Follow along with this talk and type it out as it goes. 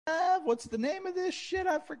What's the name of this shit?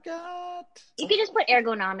 I forgot. You could just put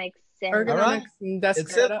ergonomics. Ergonomics and desk It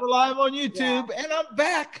says setup. we're live on YouTube, and I'm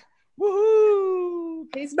back. Woohoo!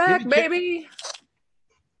 He's back, baby.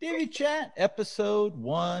 Divi Chat, episode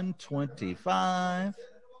 125.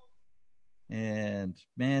 And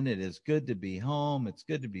man, it is good to be home. It's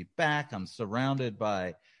good to be back. I'm surrounded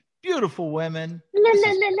by beautiful women.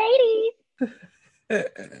 Ladies.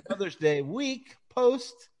 Mother's Day week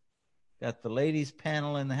post. Got the ladies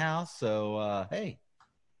panel in the house. So, hey,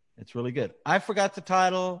 it's really good. I forgot the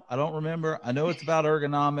title. I don't remember. I know it's about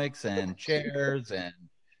ergonomics and chairs and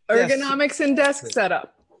ergonomics and desk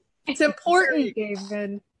setup. It's important,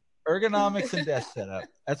 David. Ergonomics and desk setup.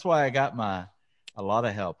 That's why I got a lot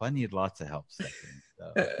of help. I need lots of help, Stephanie.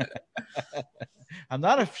 So. I'm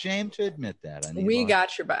not ashamed to admit that. We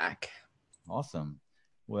got your back. Awesome.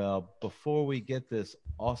 Well, before we get this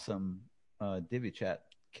awesome Divi Chat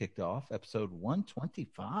kicked off, episode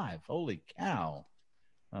 125. Holy cow.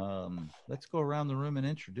 Let's go around the room and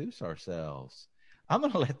introduce ourselves. I'm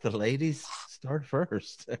going to let the ladies start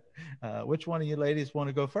first. Which one of you ladies want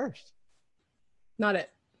to go first? Not it.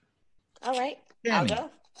 All right. Tammy. I'll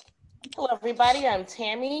go. Hello, everybody. I'm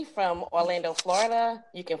Tammy from Orlando, Florida.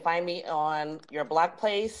 You can find me on your blog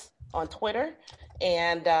place on Twitter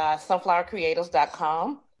and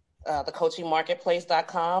sunflowercreators.com,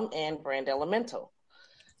 thecoachingmarketplace.com, and Brand Elemental.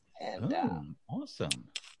 And awesome.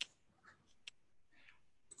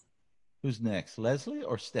 Who's next, Leslie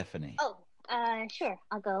or Stephanie? Oh, sure,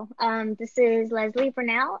 I'll go. This is Leslie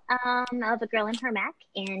Burnell of A Girl in Her Mac,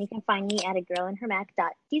 and you can find me at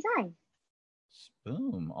agirlinhermac.design.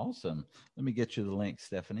 Boom, awesome. Let me get you the link,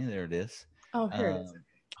 Stephanie. There it is. Oh, here it is.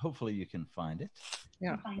 Hopefully you can find it.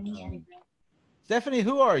 Yeah. Stephanie,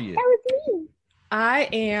 who are you? That was me. I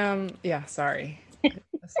am, sorry.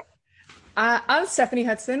 I'm Stephanie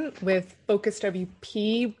Hudson with Focus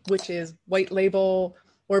WP, which is white label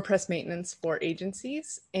WordPress maintenance for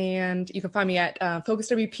agencies. And you can find me at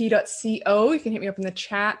focuswp.co. You can hit me up in the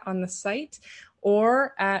chat on the site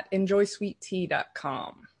or at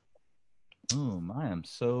enjoysweettea.com. I am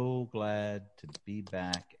so glad to be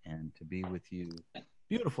back and to be with you,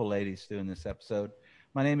 beautiful ladies, doing this episode.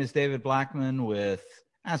 My name is David Blackman with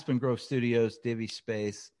Aspen Grove Studios, Divi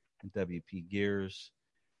Space, and WP Gears.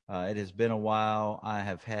 It has been a while. I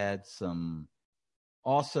have had some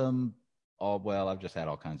awesome, I've just had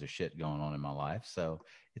all kinds of shit going on in my life, so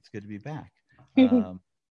it's good to be back. Going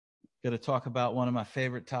to talk about one of my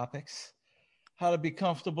favorite topics, how to be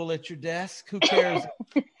comfortable at your desk. Who cares?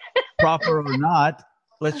 Proper or not,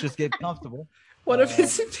 let's just get comfortable. One of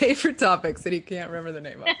his favorite topics that he can't remember the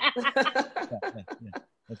name of.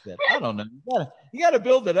 That's it. I don't know. You got to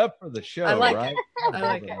build it up for the show, right? I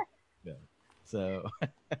like it. Yeah. So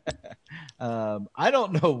I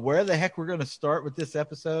don't know where the heck we're going to start with this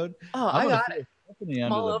episode. I got it.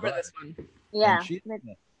 I'm all over this one. Yeah.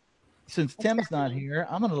 Since Tim's not here,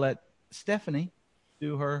 I'm going to let Stephanie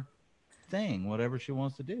do her thing, whatever she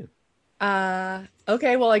wants to do.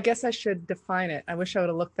 Okay, well, I guess I should define it. I wish I would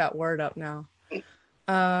have looked that word up now.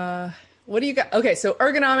 What do you got? Okay, so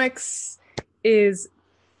ergonomics is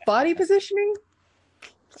body positioning.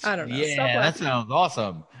 I don't know. Yeah, that sounds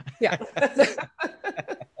awesome. Yeah.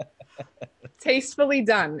 Tastefully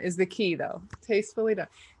done is the key, though. Tastefully done.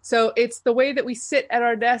 So it's the way that we sit at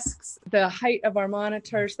our desks, the height of our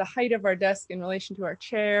monitors, the height of our desk in relation to our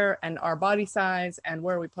chair and our body size and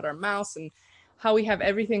where we put our mouse and how we have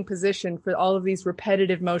everything positioned for all of these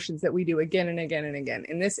repetitive motions that we do again and again and again.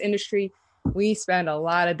 In this industry, we spend a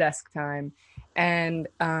lot of desk time. And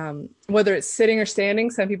whether it's sitting or standing,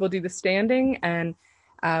 some people do the standing. And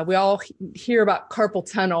we all hear about carpal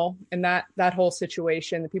tunnel and that whole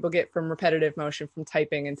situation that people get from repetitive motion, from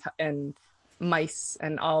typing and mice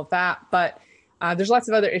and all of that. But there's lots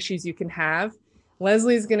of other issues you can have.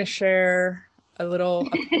 Leslie's going to share a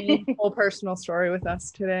painful personal story with us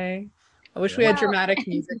today. I wish we had dramatic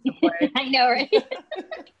music to play. I know, right?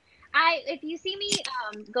 If you see me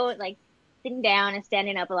go sitting down and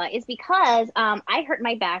standing up a lot, it's because I hurt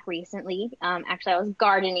my back recently. Actually, I was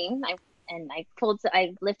gardening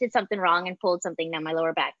I lifted something wrong and pulled something down my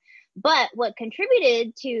lower back. But what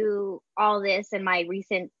contributed to all this and my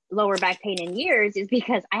recent lower back pain in years is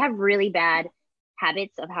because I have really bad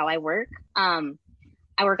habits of how I work. I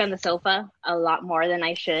work on the sofa a lot more than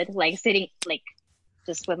I should, sitting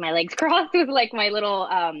just with my legs crossed with my little,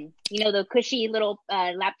 the cushy little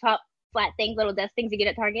laptop flat things, little desk things you get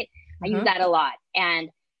at Target. I use that a lot. And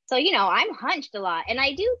so, I'm hunched a lot. And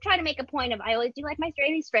I do try to make a point I always do my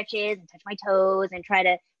daily stretches and touch my toes and try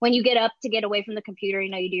to, when you get up to get away from the computer,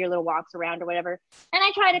 you do your little walks around or whatever. And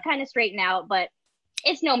I try to kind of straighten out. But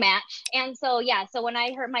it's no match. And so, yeah, so when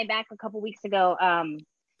I hurt my back a couple weeks ago, it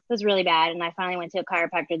was really bad. And I finally went to a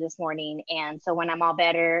chiropractor this morning. And so when I'm all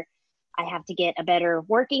better, I have to get a better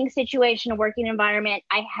working situation, a working environment.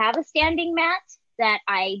 I have a standing mat that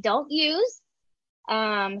I don't use.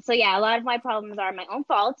 So yeah, a lot of my problems are my own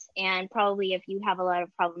fault, and probably if you have a lot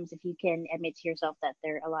of problems, if you can admit to yourself that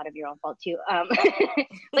they're a lot of your own fault too.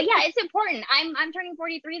 But yeah, it's important. I'm turning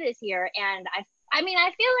 43 this year, and I mean,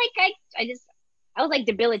 I feel like I was like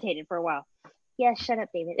debilitated for a while. Yeah, shut up,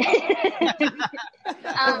 David. But yeah,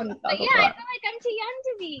 I feel like I'm too young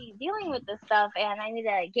to be dealing with this stuff, and I need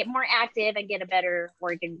to get more active and get a better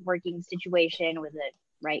working situation with a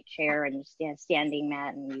right chair and standing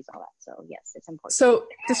mat and use all that. So yes, it's important. So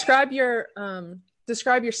describe your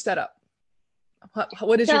setup.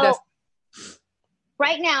 What is your desk?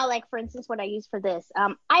 Right now, like for instance, what I use for this,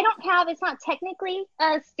 it's not technically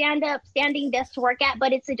a standing desk to work at,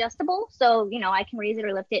 but it's adjustable. So, I can raise it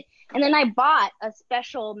or lift it. And then I bought a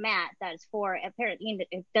special mat that's for, apparently,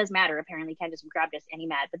 it does matter. Apparently, you can't just grab just any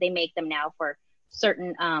mat, but they make them now for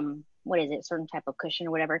certain, certain type of cushion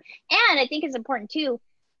or whatever. And I think it's important too.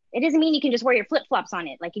 It doesn't mean you can just wear your flip-flops on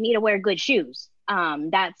it. Like you need to wear good shoes.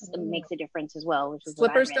 Makes a difference as well. Which is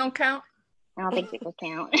slippers don't count. I don't think slippers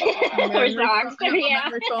count. Or socks. Yeah.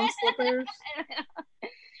 Slippers.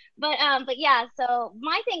 But yeah, so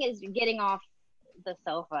my thing is getting off the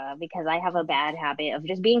sofa because I have a bad habit of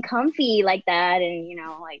just being comfy like that and,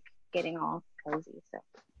 like getting all cozy. So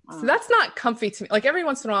that's not comfy to me. Like every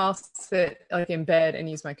once in a while I'll sit like in bed and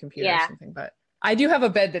use my computer or something, but I do have a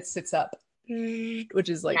bed that sits up, which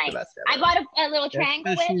is like the best ever. I bought a little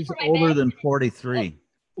triangle wedge she's for my older bed. than 43.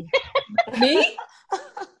 Me?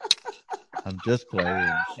 I'm just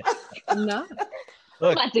playing. I'm not. I'm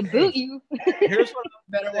Look, about to boot you. Here's what I'm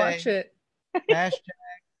Better watch it. Hashtag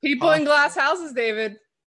People in glass houses, David.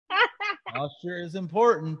 posture is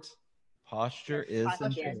important. Posture is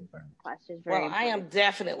important. Posture is very Well, I am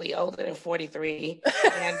definitely older than 43.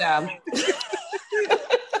 And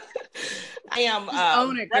I am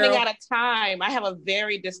running out of time. I have a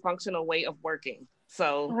very dysfunctional way of working.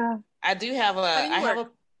 So I do have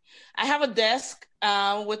I have a desk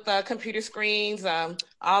with computer screens,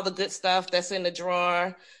 all the good stuff that's in the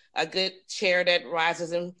drawer, a good chair that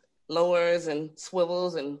rises and lowers and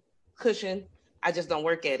swivels and cushion. I just don't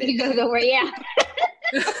work at it. You don't know where, yeah.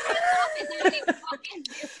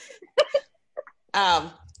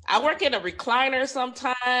 I work in a recliner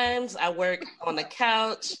sometimes. I work on the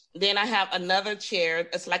couch. Then I have another chair.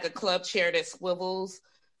 It's like a club chair that swivels.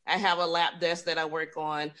 I have a lap desk that I work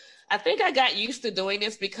on. I think I got used to doing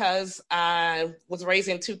this because I was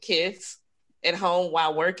raising 2 kids at home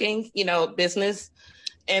while working, business.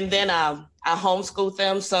 And then I homeschooled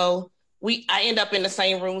them. So I end up in the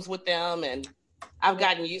same rooms with them. And I've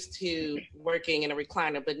gotten used to working in a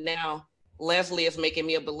recliner. But now Leslie is making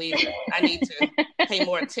me a believer. I need to pay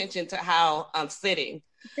more attention to how I'm sitting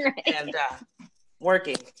and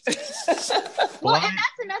working. Well, and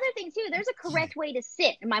that's another thing too. There's a correct way to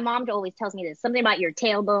sit. And my mom always tells me this, something about your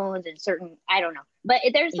tailbones and certain, I don't know. But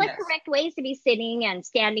there's correct ways to be sitting and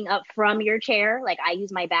standing up from your chair. Like I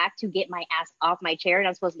use my back to get my ass off my chair, and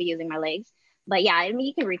I'm supposed to be using my legs. But yeah, I mean,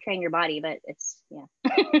 you can retrain your body, but it's,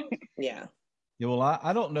 Yeah. Yeah, well,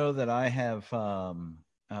 I don't know that I have,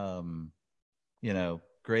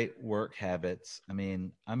 great work habits. I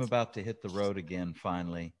mean, I'm about to hit the road again,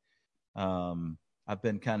 finally. I've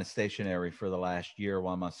been kind of stationary for the last year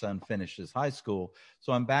while my son finishes high school.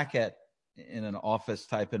 So I'm back in an office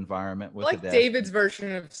type environment with like David's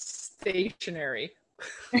version of stationary,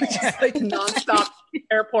 which is like nonstop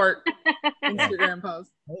airport Instagram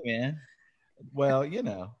post. Hey, man. Well,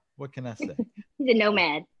 what can I say? He's a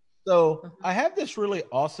nomad. So I have this really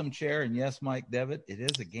awesome chair, and yes, Mike Devitt, it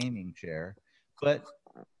is a gaming chair, but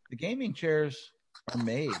the gaming chairs are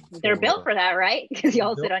made. They're built for that, right? Because you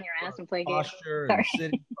all sit on your ass and play games. Posture and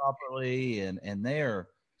sitting properly, and they're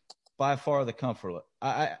by far the comfortablest.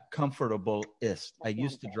 I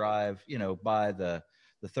used to drive, buy the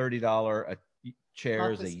 $30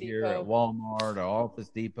 chairs Office a year Depot. at Walmart or Office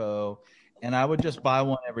Depot, and I would just buy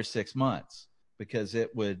one every 6 months because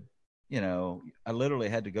it would. I literally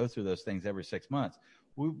had to go through those things every 6 months.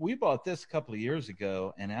 We bought this a couple of years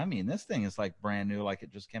ago, and I mean, this thing is like brand new, like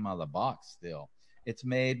it just came out of the box still. It's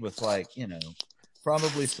made with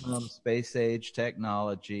probably some space age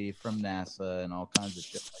technology from NASA and all kinds of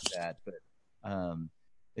shit like that. But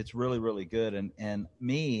it's really, really good. And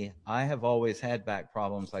I have always had back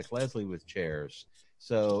problems like Leslie with chairs.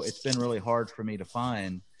 So it's been really hard for me to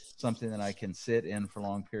find something that I can sit in for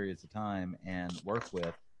long periods of time and work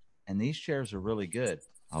with. And these chairs are really good.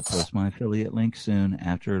 I'll post my affiliate link soon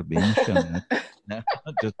after it'll be in the show notes. No,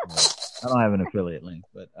 just I don't have an affiliate link,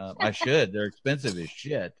 but I should. They're expensive as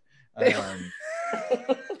shit. They are.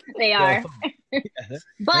 Yeah,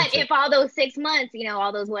 But if all those 6 months,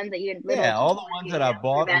 all those ones that you all the ones that I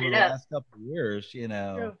bought over the up. last couple of years,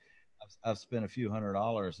 I've spent a few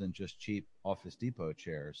 $100s in just cheap Office Depot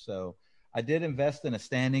chairs. So I did invest in a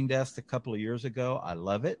standing desk a couple of years ago. I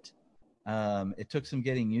love it. It took some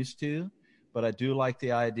getting used to, but I do like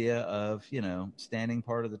the idea of, standing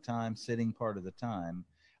part of the time, sitting part of the time.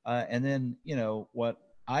 And then, what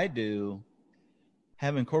I do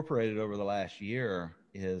have incorporated over the last year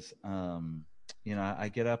is, I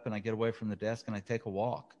get up and I get away from the desk and I take a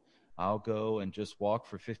walk. I'll go and just walk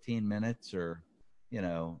for 15 minutes or,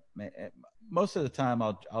 most of the time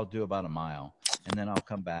I'll do about a mile, and then I'll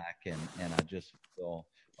come back and I just feel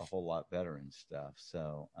a whole lot better and stuff.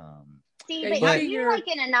 So, but you're like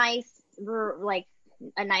in a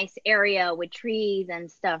nice area with trees and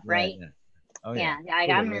stuff, right? Yeah. Oh yeah.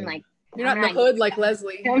 I'm in like. You're not in the hood like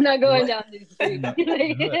Leslie. I'm not going down the street.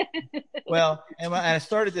 Well, and I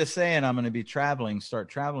started this saying I'm going to start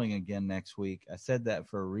traveling again next week. I said that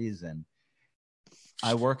for a reason.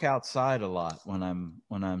 I work outside a lot when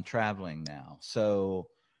I'm traveling now. So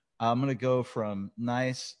I'm going to go from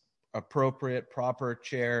nice, appropriate, proper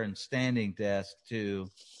chair and standing desk to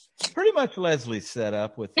pretty much Leslie's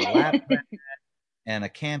setup with the lap mat and a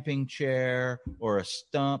camping chair or a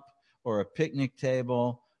stump or a picnic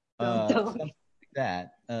table. Something like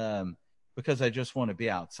that, because I just want to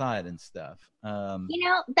be outside and stuff.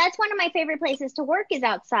 That's one of my favorite places to work is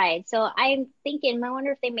outside. So I'm thinking, I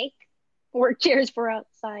wonder if they make work chairs for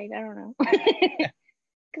outside. I don't know.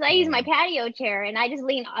 Because I use my patio chair and I just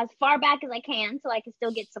lean as far back as I can so I can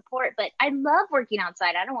still get support. But I love working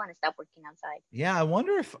outside. I don't want to stop working outside. Yeah, I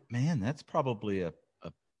wonder if, that's probably a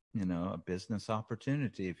business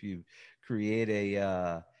opportunity if you create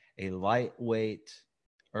a lightweight,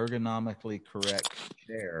 ergonomically correct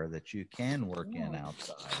chair that you can work in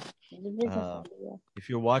outside. If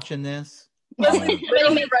you're watching this, really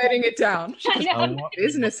writing it down.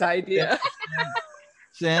 Business idea.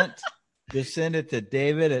 Just send it to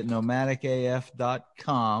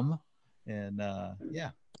david@nomadicaf.com, and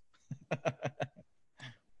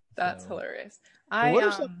that's hilarious. What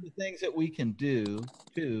are some of the things that we can do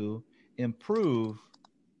to improve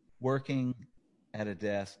working at a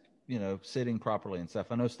desk, sitting properly and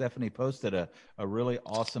stuff? I know Stephanie posted a really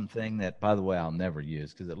awesome thing that, by the way, I'll never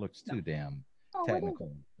use because it looks too damn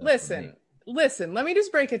technical. Listen, let me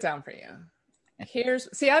just break it down for you. I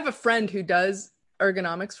have a friend who does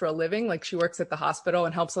ergonomics for a living. Like, she works at the hospital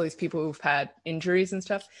and helps all these people who've had injuries and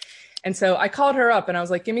stuff. And so I called her up and I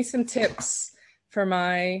was like, give me some tips for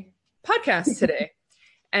my podcast today.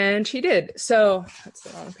 And she did. So that's the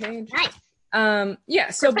wrong page. Nice.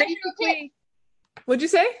 So basically, what'd you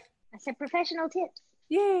say? I said professional tips.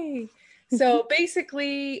 Yay. So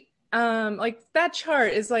basically, like that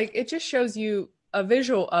chart is like, it just shows you a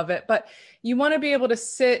visual of it, but you want to be able to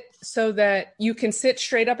sit so that you can sit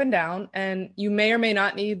straight up and down, and you may or may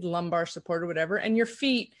not need lumbar support or whatever. And your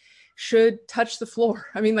feet should touch the floor.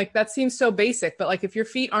 I mean, like, that seems so basic, but like, if your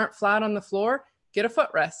feet aren't flat on the floor, get a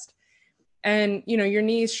footrest. And, your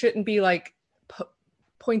knees shouldn't be like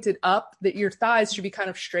pointed up, that your thighs should be kind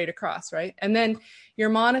of straight across, right? And then your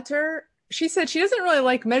monitor, she said she doesn't really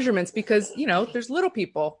like measurements because, there's little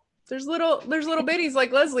people. There's little bitties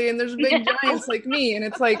like Leslie, and there's big giants like me. And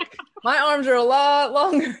it's like, my arms are a lot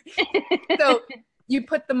longer. So you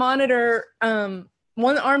put the monitor,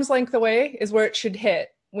 one arm's length away is where it should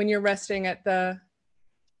hit when you're resting at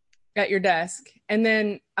your desk. And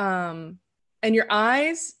then, and your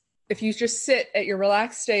eyes, if you just sit at your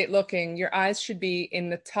relaxed state looking, your eyes should be in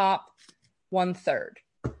the top 1/3.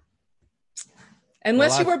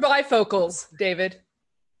 Unless you wear bifocals, David.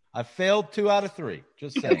 I failed 2 out of 3.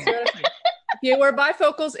 Just saying. If you wear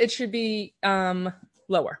bifocals, it should be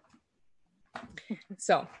lower.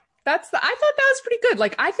 So I thought that was pretty good.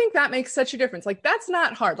 Like, I think that makes such a difference. Like, that's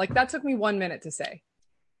not hard. Like, that took me 1 minute to say.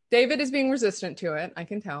 David is being resistant to it. I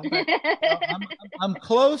can tell. But... I'm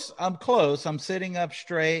close. I'm sitting up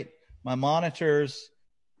straight. My monitors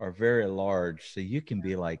are very large, so you can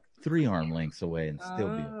be like 3 arm lengths away and still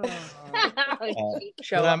be.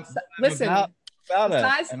 Listen. About an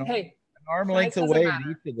arm length away at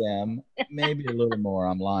each of them, maybe a little more.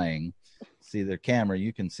 I'm lying. See the camera,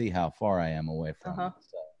 you can see how far I am away from it.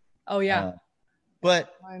 So,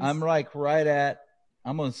 but I'm like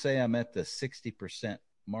I'm going to say I'm at the 60%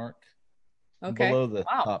 mark. Okay. Below the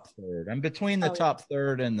top third. I'm between the top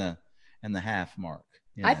third and the half mark.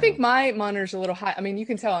 I think my monitor's a little high. I mean, you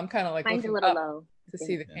can tell I'm kind of like mine's a little low to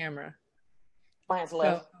see the camera. Mine's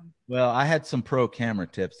low. So, Well, I had some pro camera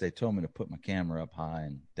tips. They told me to put my camera up high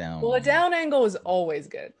and down. well, a down angle is always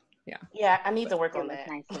good. Yeah. Yeah, I need to work It on looks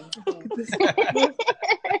that. nicely.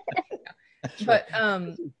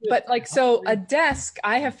 But like, so a desk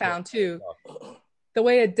I have found too, the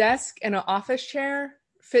way a desk and an office chair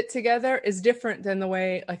fit together is different than the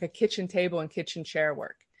way like a kitchen table and kitchen chair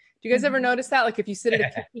work. Do you guys ever notice that? Like if you sit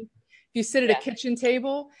at a kitchen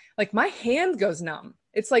table, like my hand goes numb.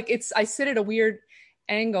 It's like I sit at a weird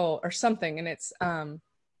angle or something, and it's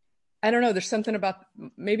I don't know, there's something about,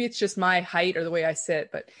 maybe it's just my height or the way I sit,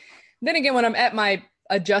 but then again, when I'm at my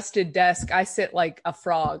adjusted desk, I sit like a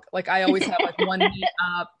frog. Like I always have like one knee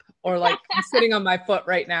up, or like I'm sitting on my foot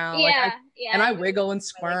right now. And I wiggle and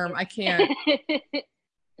squirm. I can't.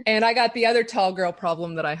 And I got the other tall girl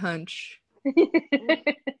problem that I hunch.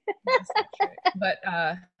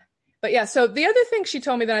 But yeah, so the other thing she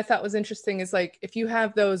told me that I thought was interesting is like if you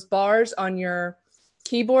have those bars on your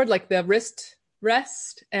keyboard, like the wrist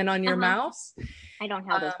rest and on your mouse. I don't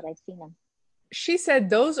have those, but I've seen them. She said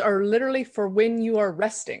those are literally for when you are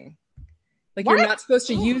resting. Like What? you're not supposed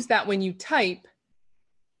to use that when you type,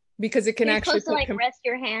 because it can You're actually supposed to like rest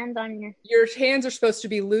your hands on your hands are supposed to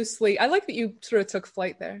be loosely. I like that you sort of took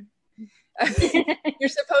flight there. You're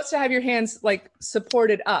supposed to have your hands like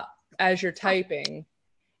supported up as you're typing,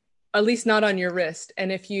 at least not on your wrist.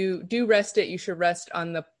 And if you do rest it, you should rest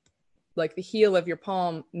on the heel of your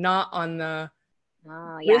palm, not on the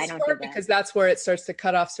I don't do that. because that's where it starts to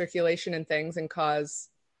cut off circulation and things and cause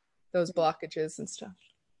those blockages and stuff.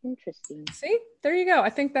 Interesting. See, there you go.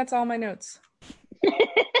 I think that's all my notes.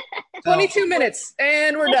 22 minutes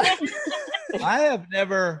and we're done. I have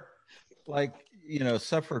never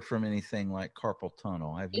suffered from anything like carpal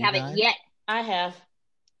tunnel. Have you? You haven't yet. I have.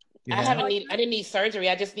 You I have? didn't need surgery.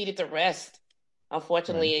 I just needed to rest.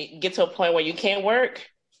 Unfortunately, get to a point where you can't work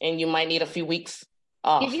and you might need a few weeks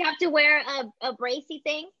off. Did you have to wear a bracey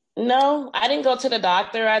thing? No, I didn't go to the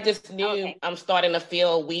doctor. I just knew I'm starting to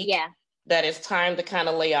feel weak. Yeah. That it's time to kind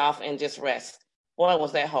of lay off and just rest. Boy,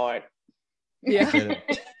 was that hard. Yeah. It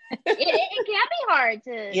can be hard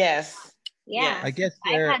to. Yes. Yeah. I guess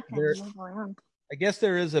I guess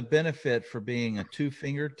there is a benefit for being a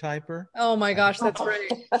two-fingered typer. Oh my gosh, that's right.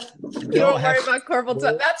 You You don't worry about carpal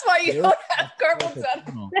tunnel. That's why you don't have carpal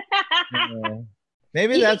tunnel.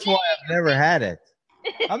 Maybe that's why I've never had it.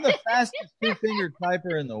 I'm the fastest two-fingered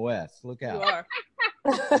typer in the West. Look out. You are.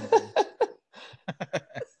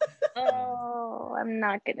 Oh, I'm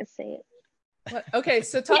not gonna say it. Okay,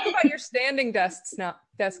 so talk about your standing desks now,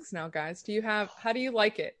 guys. How do you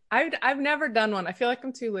like it? I've never done one. I feel like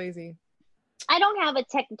I'm too lazy. I don't have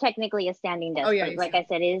technically a standing desk. Oh, yeah, but like I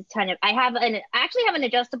said, it is ton of. I actually have an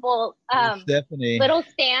adjustable Stephanie, little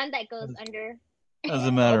stand that goes under. as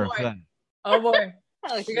a matter of fact. Oh boy,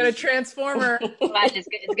 Oh, you got a transformer.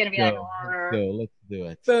 it's gonna be like. Let's go. Let's do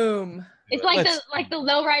it. Boom. It's like the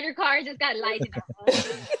lowrider cars. It's got lights.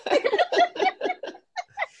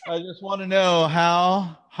 I just want to know,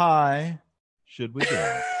 how high should we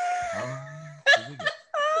go? How high should we go?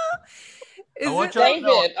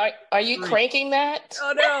 David, are you cranking that?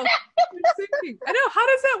 Oh no. I know. How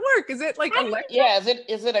does that work? Is it like electric? Yeah,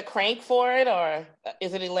 is it a crank for it or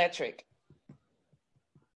is it electric?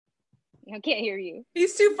 I can't hear you.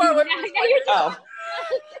 He's too far away. Oh.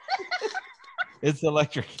 It's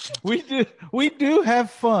electric. We do have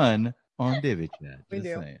fun on Divvy Chat. We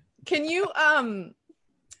do. Saying. Can you I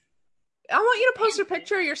want you to post a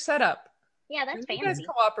picture of your setup. Yeah, that's You guys fancy.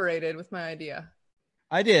 cooperated with my idea.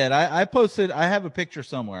 I did. I posted. I have a picture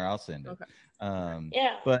somewhere. I'll send it. Okay.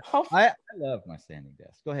 Yeah. But I love my standing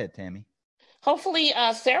desk. Go ahead, Tammy. Hopefully,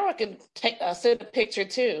 Sarah can send a picture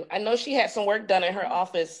too. I know she had some work done in her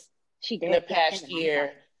office She did in the past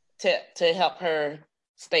year to help her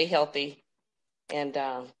stay healthy, and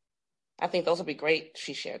I think those would be great.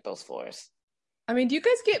 She shared those for us. I mean, do you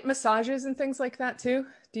guys get massages and things like that too?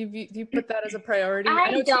 Do you put that as a priority?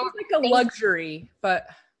 I know it don't seems like a luxury, but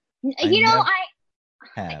You know,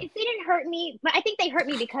 Have. they didn't hurt me, but I think they hurt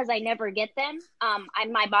me because I never get them.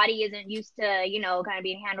 My body isn't used to, kind of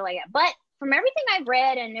being handled like that. But from everything I've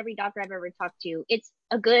read and every doctor I've ever talked to, it's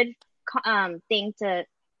a good thing to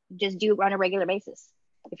just do on a regular basis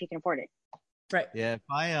if you can afford it. right. Yeah, if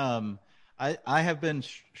I have been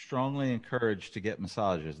strongly encouraged to get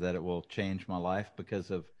massages, that it will change my life because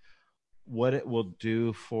of what it will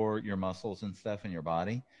do for your muscles and stuff in your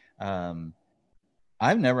body.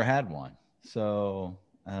 I've never had one. So,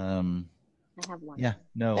 I have one. yeah,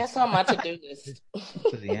 no. That's on my to-do list.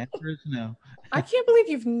 So the answer is no. I can't believe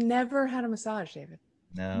you've never had a massage, David.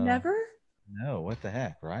 No. Never? No, what the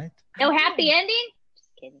heck, right? No happy ending? Just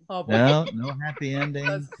kidding. Oh boy. No happy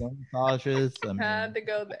endings, no massages. I mean, Had to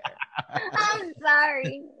go there. I'm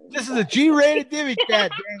sorry. this is a G-rated Divi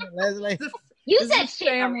Chat, dang it, Leslie. You This said is a shit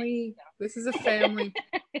already. family. This is a family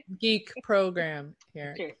geek program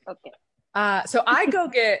here. Sure. Okay. So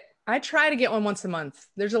I try to get one once a month.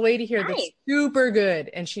 There's a lady here that's Nice. super good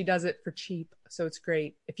and she does it for cheap. So it's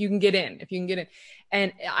great if you can get in.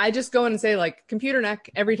 And I just go in and say like computer neck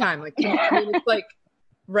every time. Like it's like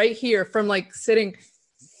right here from like sitting,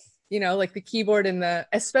 like the keyboard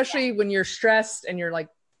especially when you're stressed and you're like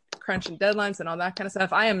crunching deadlines and all that kind of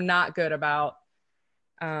stuff. I am not good about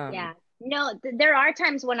Yeah. No, there are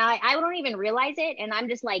times when I don't even realize it, and I'm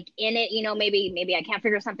just like in it, maybe I can't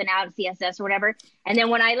figure something out in CSS or whatever. And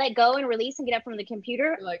then when I let go and release and get up from the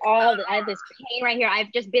computer, Like, I have this pain right here.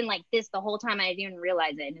 I've just been like this the whole time. I didn't even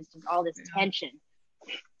realize it, and it's just all this tension.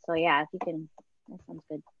 So yeah, if you can, that sounds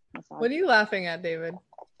good. Massage. What are you laughing at, David?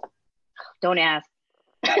 Don't ask.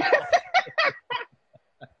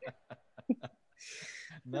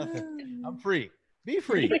 Nothing. I'm free. Be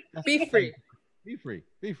free. Be free. Be free.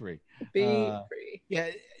 Be free. Be free. Yeah,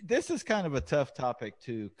 this is kind of a tough topic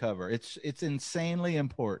to cover. It's insanely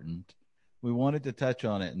important. We wanted to touch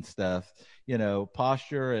on it and stuff,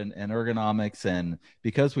 posture and ergonomics. And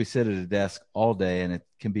because we sit at a desk all day and it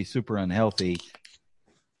can be super unhealthy,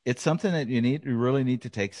 it's something that you really need to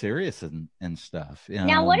take serious and stuff.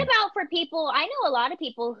 Now, what about for people? I know a lot of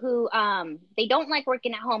people who they don't like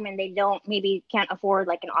working at home and they maybe can't afford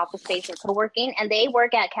like an office space or co-working, and they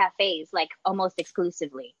work at cafes like almost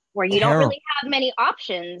exclusively, where you don't really have many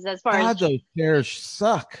options as far as those chairs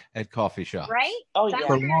suck at coffee shops, right? Oh, So yeah. I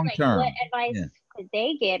For wonder, long term. what advice could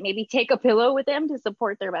they get? Maybe take a pillow with them to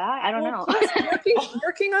support their back. I don't know.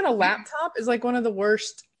 Working on a laptop is like one of the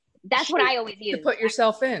worst. That's what I always To use. put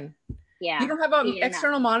yourself in. Yeah. You don't have an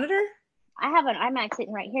external monitor? I have an iMac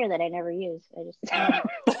sitting right here that I never use. I just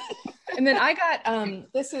And then I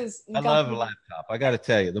got this is I love a laptop. I got to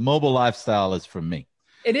tell you, the mobile lifestyle is for me.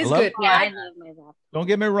 It is I love good. yeah, I love my laptop. Don't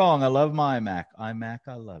get me wrong. I love my iMac. iMac,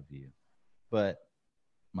 I love you. But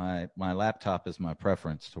my laptop is my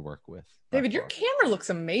preference to work with. David, your camera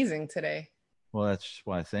looks amazing today. Well, that's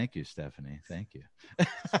why. Thank you, Stephanie. Thank you.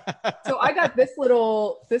 So I got this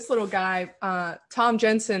little guy, Tom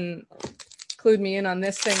Jensen clued me in on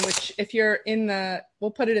this thing, which if you're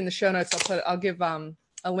we'll put it in the show notes. I'll give a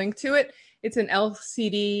link to it. It's an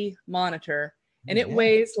LCD monitor and it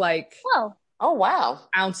weighs like Whoa. Oh, wow.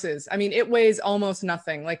 ounces. I mean, it weighs almost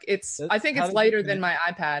nothing. Like I think it's lighter than my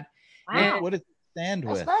iPad. Wow. What does it stand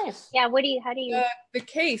That's with? nice. Yeah, how do you The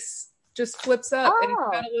case just flips up and it's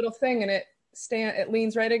Oh. got a little thing and it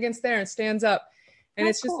leans right against there and stands up. And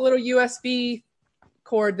That's it's just cool. a little USB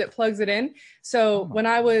cord that plugs it in. So when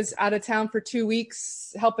I was out of town for 2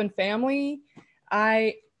 weeks helping family,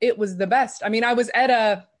 it was the best. I mean, I was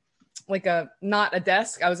at not a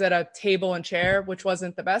desk. I was at a table and chair, which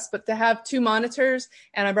wasn't the best, but to have 2 monitors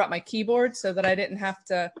and I brought my keyboard so that I didn't have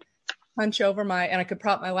to hunch over and I could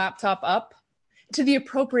prop my laptop up to the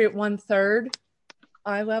appropriate 1/3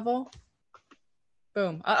 eye level.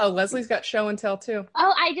 Boom. Leslie's got show and tell too.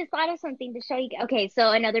 Oh, I just thought of something to show you. Okay,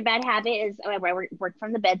 so another bad habit is I work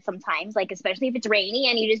from the bed sometimes, like especially if it's rainy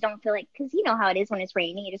and you just don't feel like, because you know how it is when it's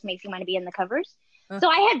raining, it just makes you want to be in the covers. So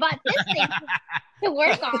I had bought this thing to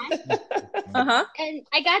work on, and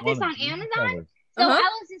I got this on Amazon. So I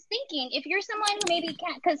was just thinking, if you're someone who maybe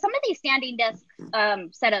can't, because some of these standing desk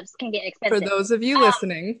setups can get expensive. For those of you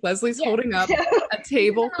listening, Leslie's holding up a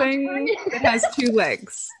table thing that has 2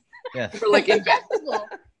 legs. Yes. For like adjustable,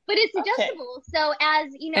 but it's adjustable. So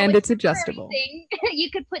as you know, and it's adjustable. You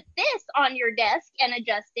could put this on your desk and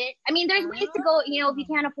adjust it. I mean, there's ways to go. If you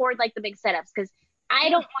can't afford like the big setups, because I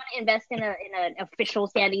don't want to invest in an official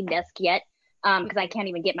standing desk yet, because I can't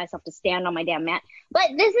even get myself to stand on my damn mat.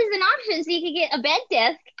 But this is an option, so you could get a bed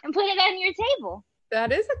desk and put it on your table.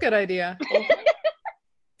 That is a good idea.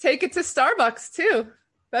 Take it to Starbucks too.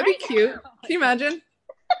 That'd be cute. Can you imagine?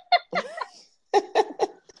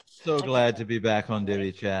 So glad to be back on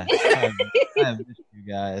Divi Chat. I missed you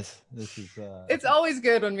guys. This is It's always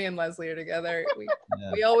good when me and Leslie are together.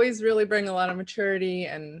 We always really bring a lot of maturity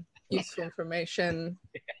and useful information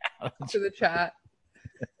to the chat.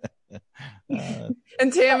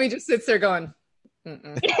 And Tammy just sits there going,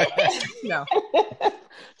 no.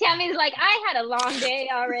 Tammy's like, I had a long day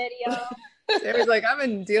already, y'all. Tammy's like, I've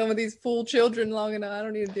been dealing with these fool children long enough. I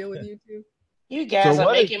don't need to deal with you two. You guys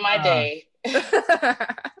are making my day.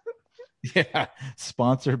 Yeah,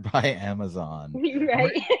 sponsored by Amazon.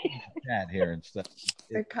 Right. Chat here and stuff.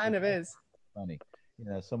 It kind of is funny.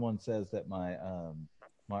 Someone says that my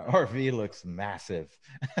RV looks massive.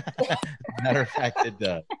 Matter of fact, it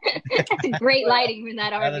does. Great lighting from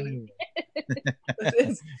that RV.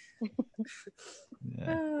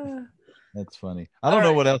 Yeah, that's funny. I don't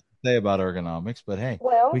know what else to say about ergonomics, but hey,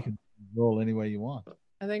 Well, we can roll any way you want.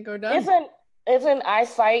 I think we're done. Isn't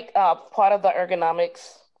eyesight part of the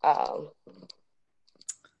ergonomics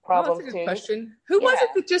problem that's a good too? question. Who was it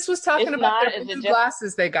that just was talking It's about not, their is it blue just-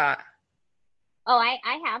 glasses they got? Oh, I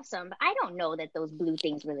have some, but I don't know that those blue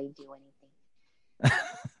things really do anything.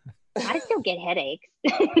 I still get headaches.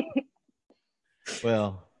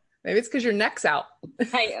 Well, Maybe it's because your neck's out.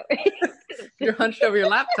 I know. You're hunched over your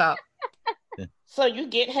laptop. So you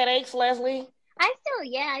get headaches, Leslie? I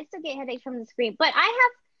still get headaches from the screen, but I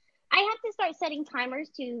have to start setting timers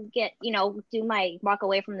to get, do my walk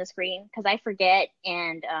away from the screen because I forget.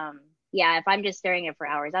 And if I'm just staring at it for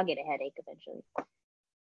hours, I'll get a headache eventually.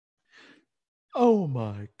 oh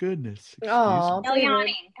my goodness. Oh, No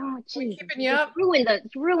yawning. Oh, geez. keeping you up. Ruin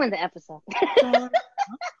the episode. Sorry.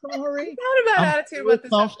 Not a bad I'm attitude so about this.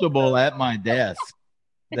 comfortable at my desk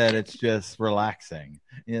that it's just relaxing.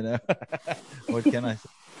 What can I say?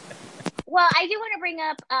 Well, I do want to bring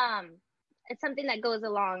up it's something that goes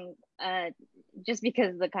along just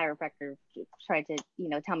because the chiropractor tried to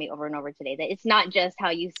tell me over and over today that it's not just how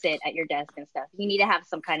you sit at your desk and stuff. You need to have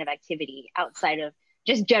some kind of activity outside of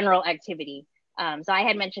just general activity. So I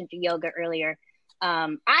had mentioned yoga earlier.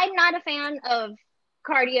 I'm not a fan of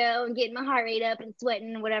cardio and getting my heart rate up and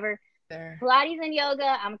sweating and whatever. There. Pilates and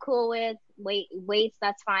yoga I'm cool with. Weights,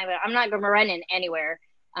 that's fine, but I'm not going to run in anywhere.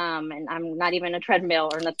 And I'm not even a treadmill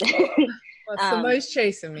or nothing. Well, somebody's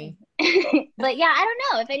chasing me. But yeah, I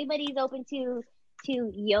don't know if anybody's open to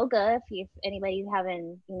yoga. If anybody's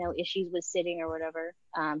having issues with sitting or whatever,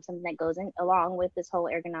 something that goes in along with this whole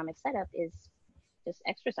ergonomic setup is just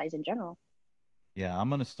exercise in general. Yeah, I'm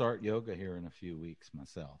going to start yoga here in a few weeks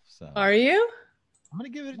myself. So Are you? I'm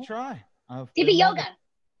going to give it a try. Divi yoga.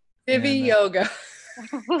 Divi yoga.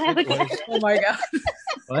 Oh my God.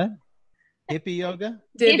 What? Hippie yoga?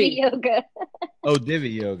 Divi yoga. Oh, Divi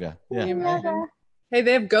yoga. Yeah. Yoga. Hey,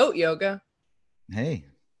 they have goat yoga. Hey.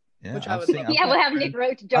 Yeah, Which I would love. We'll have Nick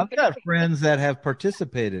Roach jump I've got friends that have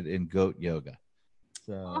participated in goat yoga.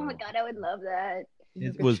 So Oh my God, I would love that.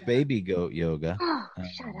 it was baby goat yoga. Oh,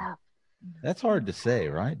 shut up. That's hard to say,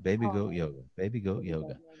 right? Baby goat yoga. Baby goat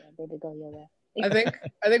yoga. Baby goat yoga.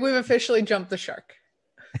 I think we've officially jumped the shark.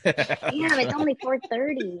 Damn, it's only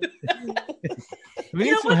 4:30. We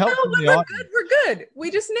need some help from the we're audience. good. We're good. We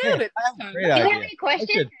just nailed it. I have a great Do you idea. have any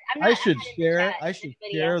questions? I should I'm not share. in I this should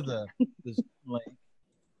video. share the Zoom link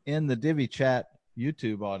in the Divi Chat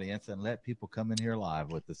YouTube audience and let people come in here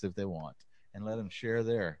live with us if they want, and let them share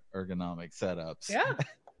their ergonomic setups. Yeah,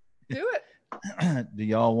 do it. Do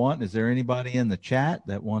y'all want? Is there anybody in the chat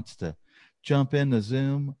that wants to jump in the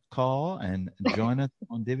Zoom call and join us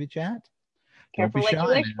on Divi Chat? Careful what you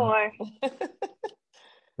wish for.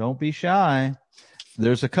 Don't be shy.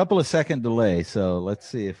 There's a couple of second delay, so let's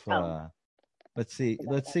see if let's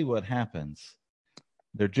see what happens.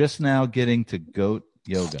 They're just now getting to goat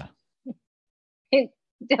yoga.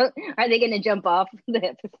 Are they going to jump off the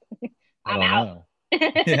episode? I'm out. Know.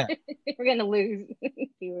 Yeah. We're going to lose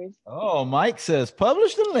viewers. Oh, Mike says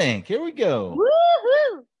publish the link. Here we go.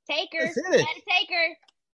 Woohoo! Taker. Let's hit it. Taker.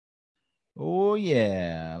 Oh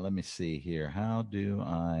yeah. Let me see here. How do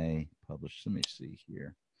I publish? Let me see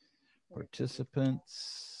here.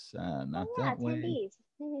 Participants. Not that way. Attendees.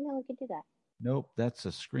 I didn't know we could do that. Nope, that's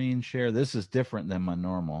a screen share. This is different than my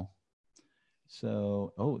normal.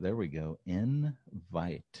 So, oh, there we go.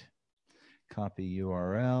 Invite. Copy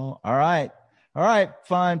URL. All right,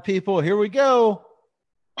 fine people. Here we go.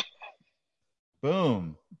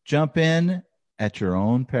 Boom. Jump in at your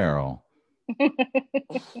own peril.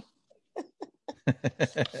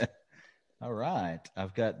 All right.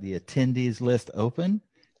 I've got the attendees list open,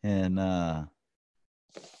 and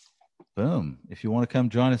boom. If you want to come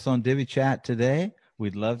join us on Divi Chat today,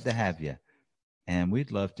 we'd love to have you. And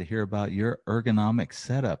we'd love to hear about your ergonomic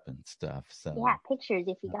setup and stuff. So Yeah, pictures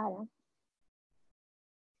if you got them.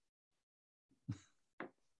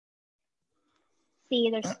 See,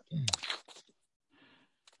 there's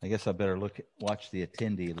I guess I better watch the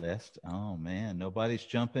attendee list. Oh man, nobody's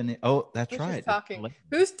jumping in. Oh, that's Who's right. talking?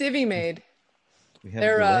 Who's Divi made? We have a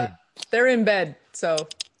delay. They're in bed, so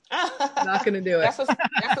not going to do it. That's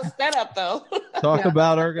a setup, though. Talk Yeah.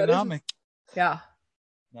 about ergonomic. Yeah.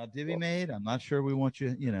 Now, Divi made. I'm not sure we want you.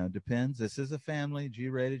 Depends. This is a family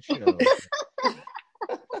G-rated show.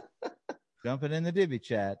 Jumping in the Divi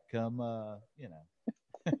Chat. Come,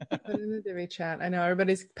 Put it in the Divi Chat. I know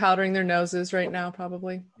everybody's powdering their noses right now,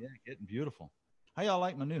 probably. Yeah, getting beautiful. How y'all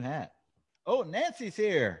like my new hat? Oh, Nancy's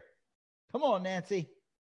here. Come on, Nancy.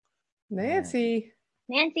 Nancy.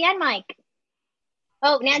 Nancy and Mike.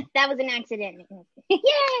 Oh, Nancy, that was an accident. Yay!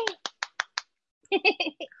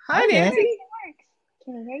 Hi, Nancy.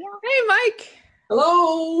 Can you hear y'all? Hey, Mike.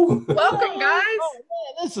 Hello. Welcome, guys. Oh,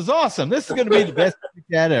 man, this is awesome. This is going to be the best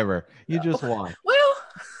chat ever. You just won. Well,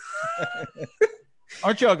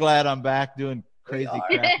 Aren't y'all glad I'm back doing crazy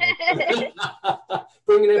crap?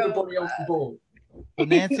 Bringing everybody else on board. So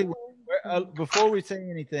Nancy, before we say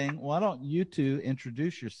anything, why don't you two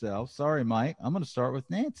introduce yourselves? Sorry, Mike. I'm going to start with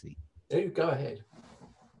Nancy. Go ahead.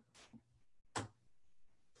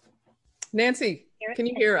 Nancy, can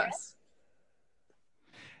you hear us?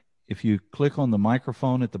 If you click on the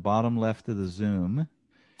microphone at the bottom left of the Zoom,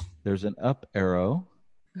 there's an up arrow,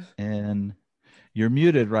 and you're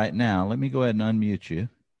muted right now. Let me go ahead and unmute you.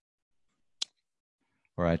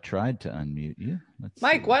 Or I tried to unmute you.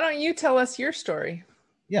 Mike, why don't you tell us your story?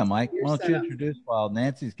 Yeah, Mike, why don't you introduce while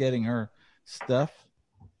Nancy's getting her stuff?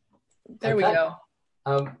 There we go.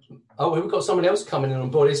 We've got someone else coming in on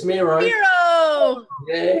board. It's Miro. Miro!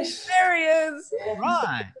 Yes. There he is. All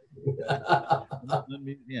right.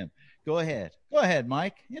 Unmute him. Go ahead. Go ahead,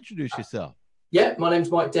 Mike. Introduce yourself. Yeah, my name's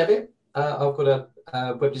Mike Devitt. I've got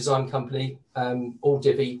a web design company, all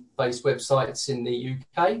Divi-based websites in the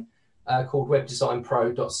UK called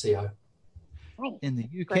webdesignpro.co. In the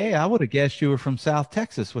UK, I would have guessed you were from South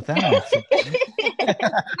Texas with that accent.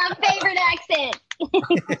 My favorite accent.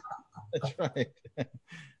 That's right.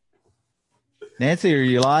 Nancy, are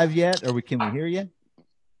you live yet? Can we hear you?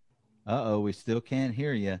 We still can't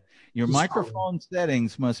hear you. Your microphone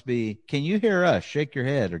settings must be, can you hear us? Shake your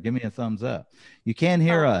head or give me a thumbs up. You can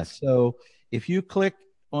hear us. So if you click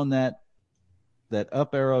on that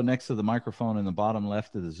up arrow next to the microphone in the bottom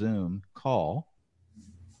left of the Zoom call,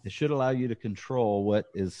 it should allow you to control what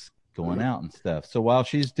is going out and stuff. So while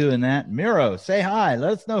she's doing that, Miro, say hi.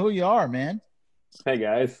 Let us know who you are, man. Hey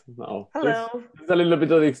guys. No, Hello. It's a little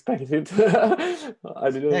bit unexpected. I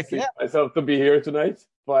didn't expect myself to be here tonight,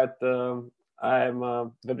 but I'm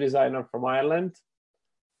a web designer from Ireland,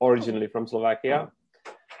 originally from Slovakia,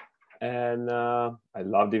 and I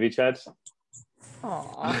love DiviChat.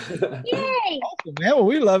 Aww. Yay! Awesome, man. Well,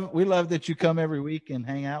 we love that you come every week and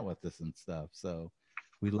hang out with us and stuff. So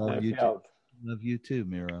we love you too. Love you too,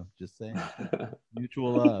 Miro. Just saying.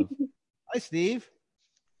 Mutual love. Hi, Steve.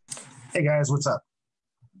 Hey guys, what's up?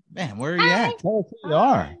 Man, where are you at? Tell us who you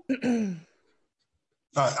are.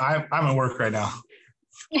 I'm at work right now.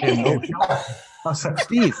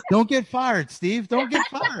 Steve, don't get fired. Steve, don't get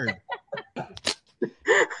fired.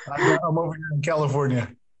 I'm over here in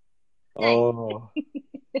California. Oh,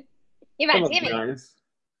 Nice.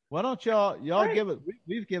 Why don't y'all give it?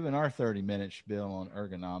 We've given our 30-minute spiel on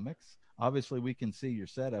ergonomics. Obviously, we can see your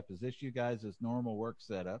setup. Is this you guys' normal work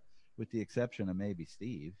setup? With the exception of maybe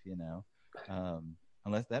Steve,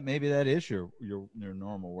 unless maybe that is your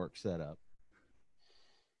normal work setup.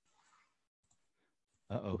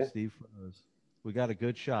 Steve froze. We got a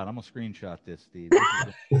good shot. I'm gonna screenshot this, Steve.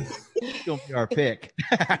 This is gonna be our pick.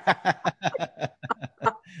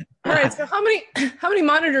 All right. So how many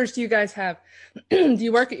monitors do you guys have? Do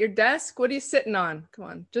you work at your desk? What are you sitting on? Come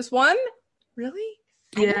on, just one? Really?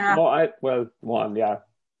 Yeah. One. Yeah.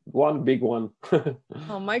 One big one.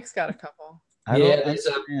 Oh, Mike's got a couple. I've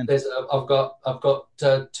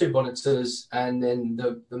got 2 monitors and then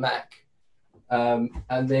the Mac, and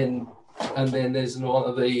then there's one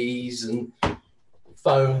of these and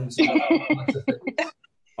phones.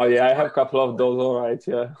 Oh yeah, I have a couple of those. All right,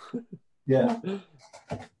 yeah. Yeah.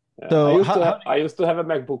 So I used to have a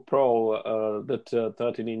MacBook Pro, that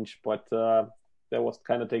 13-inch, but that was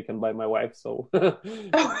kind of taken by my wife, so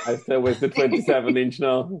I stay with the 27-inch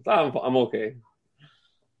now. I'm okay.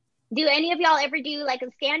 Do any of y'all ever do like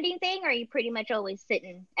a standing thing, or are you pretty much always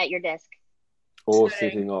sitting at your desk? Oh,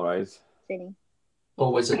 sitting, all right. Sitting.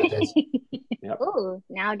 Always at the desk. Yep. Oh,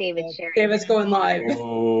 now David's sharing. David's going live.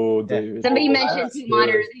 Oh, David. Somebody mentioned 2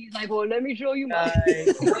 monitors. He's like, well, let me show you mine.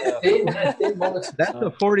 That's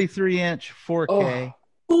a 43-inch 4K.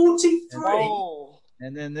 43.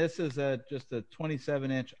 And then this is just a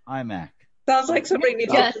 27-inch iMac. Sounds like somebody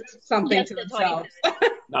needs to do something to themselves.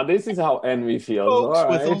 Now this is how envy feels. Folks all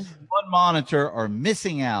with right. only one monitor are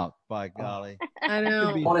missing out, by golly. I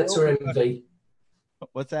know. Monitor envy.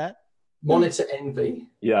 What's that? Monitor envy.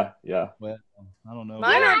 Yeah. Well, I don't know.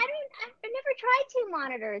 I've never tried 2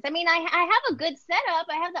 monitors. I mean, I have a good setup.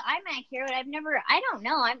 I have the iMac here, but I don't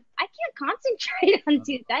know. I can't concentrate on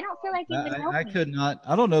 2. I don't feel like it would help I me. could not.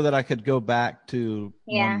 I don't know that I could go back to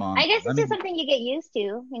one monitor. I guess it's just something you get used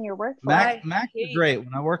to in your workflow. Mac is great.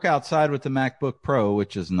 When I work outside with the MacBook Pro,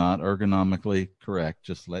 which is not ergonomically correct,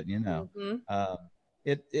 just letting you know. Mm-hmm.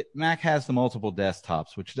 Mac has the multiple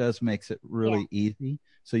desktops, which makes it really easy.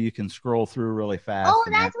 So you can scroll through really fast. Oh,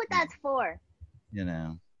 that's what that's for. You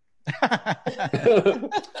know.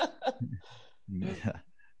 Yeah.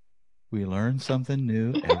 We learn something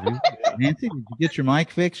new every week. Nancy, did you get your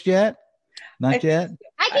mic fixed yet? Not yet?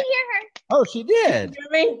 I can hear her. Oh, she did. Can you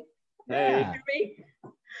hear me? Yeah. Can you hear me?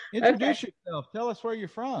 Introduce yourself. Tell us where you're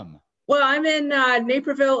from. Well, I'm in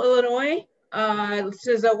Naperville, Illinois. This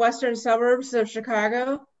is the western suburbs of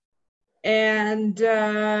Chicago. And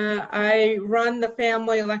I run the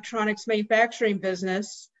family electronics manufacturing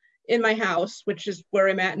business in my house, which is where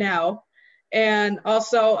I'm at now. And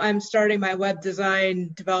also I'm starting my web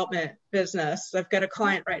design development business. I've got a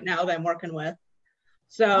client right now that I'm working with.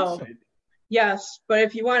 So awesome. Yes, but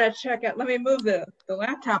if you want to check it, let me move the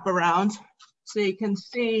laptop around so you can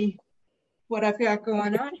see what I've got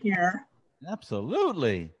going on here.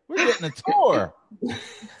 Absolutely. We're getting a tour. This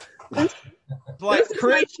is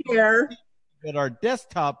my chair. At our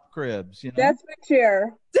desktop cribs, you know. That's my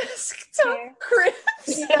chair. Desktop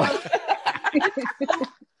cribs.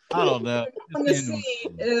 I don't know. On the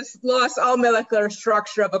seat is lost all molecular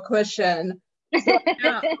structure of a cushion. So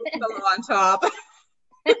now pillow on top.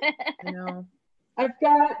 No. I've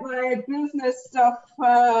got my business stuff.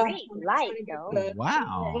 Great light, though.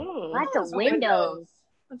 Wow. Lots of windows.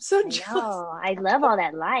 I'm so jealous. I love all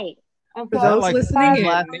that light. For those listening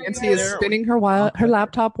in, Nancy is spinning her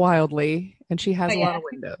laptop wildly, and she has a lot of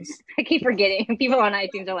windows. I keep forgetting. People on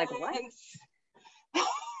iTunes are like, what?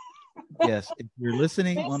 Yes, if you're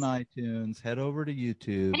listening on iTunes, head over to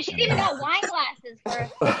YouTube. And she even got wine glasses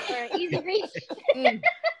for easy reach.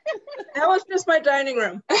 That was just my dining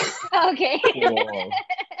room. Okay.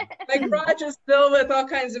 My garage is filled with all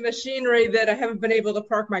kinds of machinery that I haven't been able to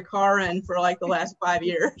park my car in for like the last 5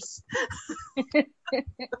 years.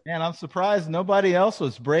 Man, I'm surprised nobody else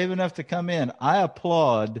was brave enough to come in. I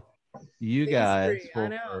applaud you guys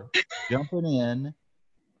for jumping in.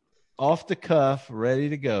 Off the cuff, ready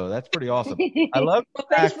to go. That's pretty awesome. I love the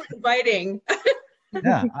thanks fact for inviting.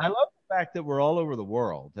 Yeah, I love the fact that we're all over the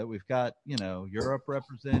world, that we've got, Europe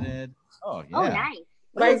represented. Oh, yeah. Oh, nice.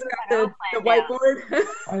 Mike's got the whiteboard.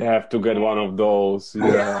 I have to get one of those.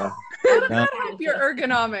 Yeah. How does that help your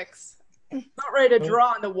ergonomics? Not ready to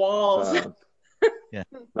draw on the walls. Yeah.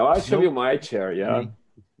 Now I'll show you my chair, yeah.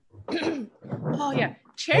 Oh, yeah.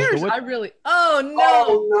 Chairs, I really. Oh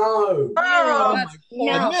no! Oh no! That's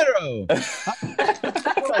Miro.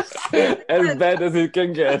 As bad as it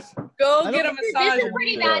can get. Go get a massage. This is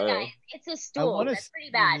pretty bad, guys. It's a stool. That's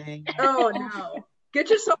pretty bad. Oh no!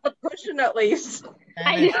 Get yourself a cushion at least.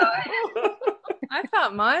 I know. I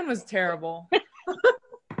thought mine was terrible.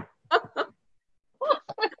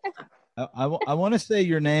 I want to say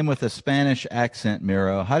your name with a Spanish accent,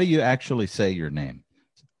 Miro. How do you actually say your name?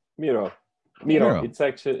 Miro. It's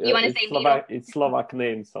actually it's Slovak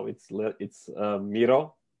name, so it's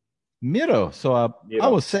Miro. Miro. So I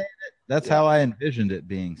was saying it. That's how I envisioned it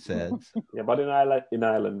being said. Yeah, but in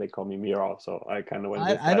Ireland they call me Miro, so I kind of went.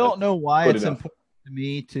 I don't know why it's important to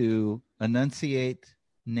me to enunciate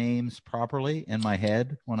names properly in my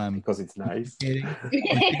head when I'm because it's nice. People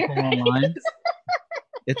online.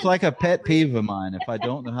 It's like a pet peeve of mine if I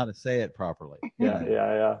don't know how to say it properly.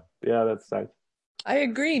 Yeah. That's right. I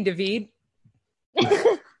agree, David.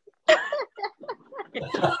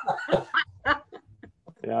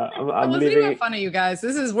 Yeah, I wasn't even funny, you guys.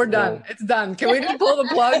 We're done. It's done. Can we just pull the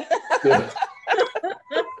plug?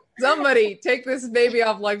 Somebody take this baby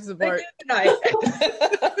off life support.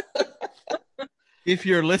 If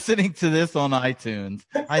you're listening to this on iTunes,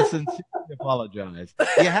 I sincerely apologize.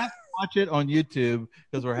 You have to watch it on YouTube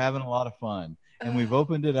because we're having a lot of fun. And we've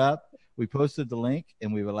opened it up. We posted the link,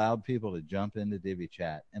 and we've allowed people to jump into Divi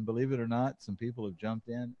Chat. And believe it or not, some people have jumped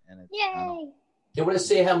in. And it's yay! You want to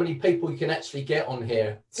see how many people you can actually get on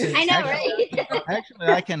here? I know, right? Actually,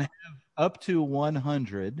 I can have up to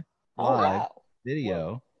 100 live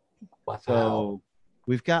video. Wow. So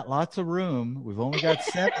we've got lots of room. We've only got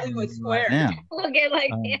 7 right now. We'll get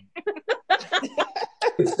like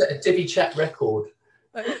It's a Divi Chat record.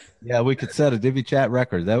 Yeah, we could set a Divi Chat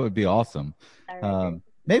record. That would be awesome.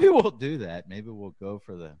 Maybe we'll do that. Maybe we'll go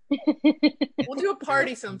for the. We'll do a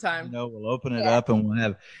party sometime. We'll open it up and we'll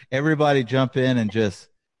have everybody jump in and just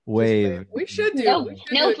wave. We should do.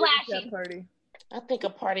 No flashing. Party. I think a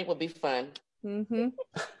party would be fun. Mm-hmm.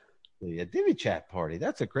 A Divi Chat party.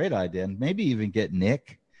 That's a great idea. And maybe even get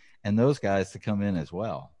Nick and those guys to come in as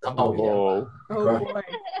well. Oh boy.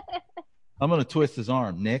 I'm going to twist his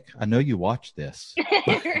arm. Nick, I know you watched this.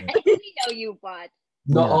 I know you watched.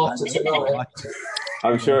 Not after tonight.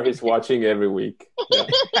 I'm sure he's watching every week. Yeah.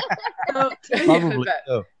 Probably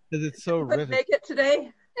so. Because it's so riveting. Make it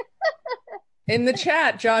today. In the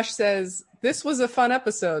chat, Josh says, this was a fun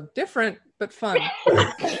episode. Different, but fun.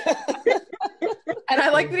 And I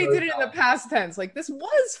like that he did it in the past tense. Like, this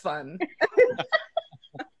was fun.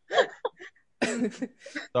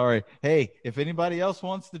 Sorry. Hey, if anybody else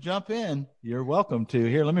wants to jump in, you're welcome to.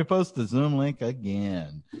 Here, let me post the Zoom link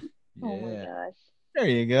again. Yeah. Oh my gosh. There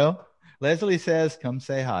you go. Leslie says, come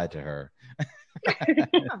say hi to her.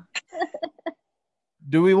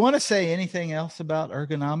 Do we want to say anything else about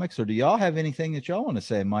ergonomics, or do y'all have anything that y'all want to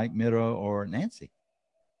say, Mike, Miro, or Nancy?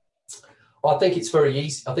 I think it's very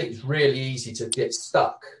easy. I think it's really easy to get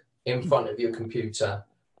stuck in front of your computer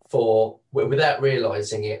without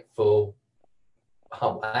realizing it for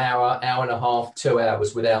an hour, hour and a half, 2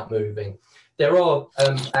 hours without moving. There are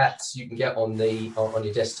apps you can get on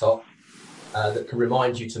your desktop that can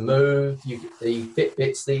remind you to move. The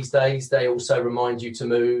Fitbits these days, they also remind you to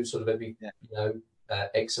move sort of every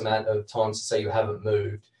X amount of times to say you haven't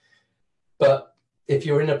moved. But if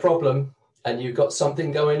you're in a problem and you've got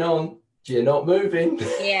something going on, you're not moving.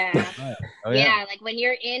 Yeah. Oh, yeah, like when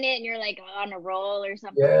you're in it and you're like on a roll or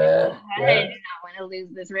something. Yeah, I do not want to lose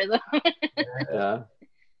this rhythm. Yeah.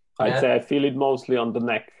 I'd say I feel it mostly on the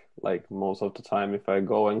neck, like most of the time if I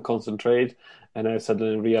go and concentrate and I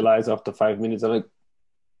suddenly realize after 5 minutes I'm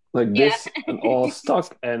like this and all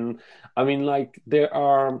stuck. And I mean, like there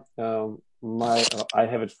are I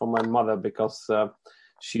have it from my mother because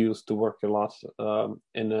she used to work a lot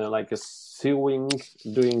in a sewing,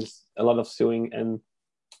 doing a lot of sewing, and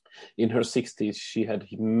in her 60s she had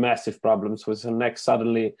massive problems with her neck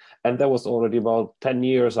suddenly, and that was already about 10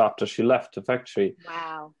 years after she left the factory.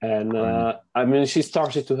 Wow. And I mean, she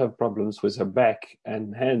started to have problems with her back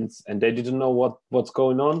and hands, and they didn't know what's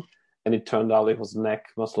going on, and it turned out it was neck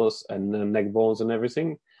muscles and neck bones and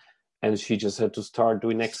everything. And she just had to start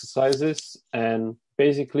doing exercises, and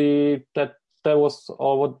basically that was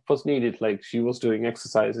all what was needed. Like she was doing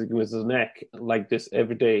exercises with her neck like this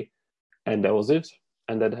every day, and that was it,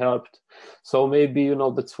 and that helped. So maybe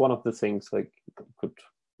that's one of the things, like could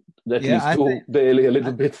at least do daily a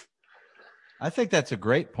little bit. I think that's a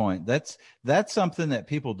great point. That's something that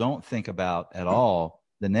people don't think about at all,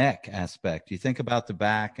 the neck aspect. You think about the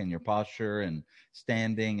back and your posture and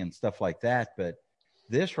standing and stuff like that, but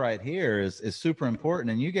this right here is super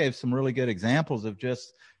important. And you gave some really good examples of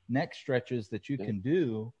just neck stretches that you can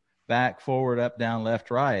do back, forward, up, down,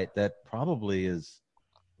 left, right. That probably is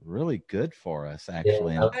really good for us,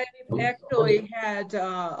 actually. Yeah. I've actually had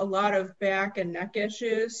a lot of back and neck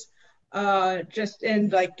issues just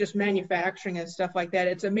in just manufacturing and stuff like that.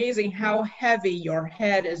 It's amazing how heavy your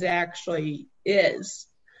head is.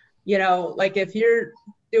 Like if you're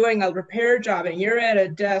doing a repair job and you're at a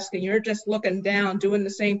desk and you're just looking down doing the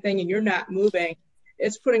same thing and you're not moving,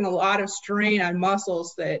 it's putting a lot of strain on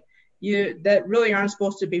muscles that really aren't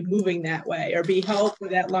supposed to be moving that way or be held for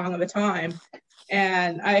that long of a time.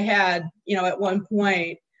 And I had, at one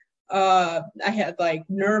point, I had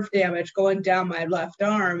nerve damage going down my left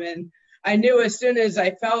arm, and I knew as soon as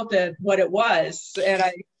I felt it what it was, and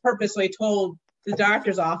I purposely told the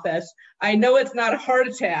doctor's office, I know it's not a heart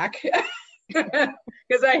attack.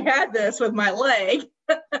 Because I had this with my leg,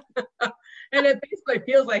 and it basically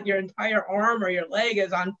feels like your entire arm or your leg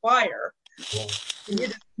is on fire. And you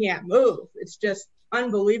just can't move. It's just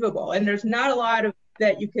unbelievable. And there's not a lot of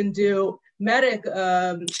that you can do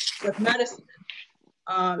with medicine.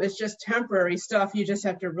 It's just temporary stuff. You just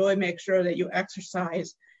have to really make sure that you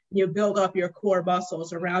exercise, you build up your core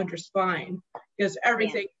muscles around your spine, because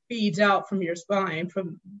everything feeds out from your spine,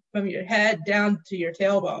 from your head down to your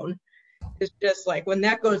tailbone. It's just like when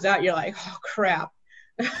that goes out, you're like, oh crap.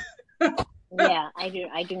 Yeah, I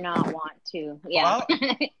do not want to. Yeah.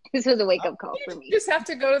 This was a wake-up call for me. You just have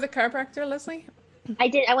to go to the chiropractor, Leslie? I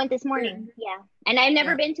did. I went this morning. Yeah. And I've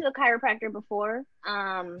never been to a chiropractor before.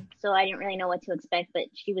 So I didn't really know what to expect, but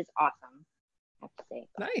she was awesome, I have to say.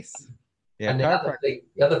 Nice. Yeah, and the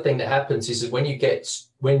other thing that happens is that when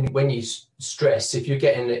you stress, if you're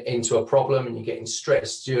getting into a problem and you're getting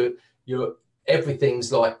stressed, you're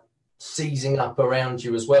everything's like seizing up around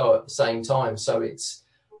you as well at the same time. So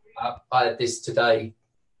I had this today,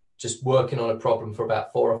 just working on a problem for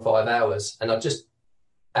about 4 or 5 hours, and I just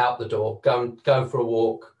out the door, go for a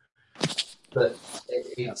walk. But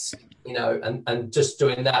it's and just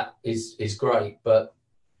doing that is great, but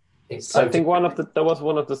it's I think that was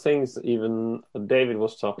one of the things even David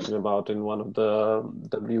was talking about in one of the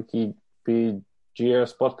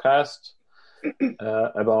WKPGS podcasts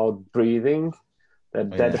about breathing.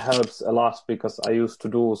 That helps a lot, because I used to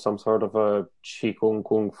do some sort of a Qigong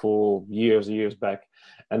Kung Fu years back,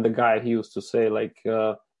 and the guy, he used to say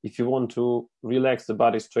if you want to relax the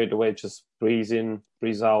body straight away, just breathe in,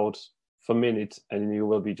 breathe out for a minute, and you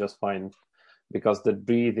will be just fine, because the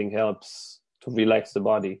breathing helps to relax the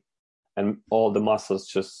body and all the muscles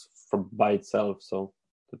just by itself. So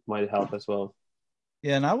that might help as well.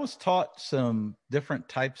 Yeah, and I was taught some different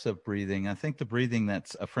types of breathing. I think the breathing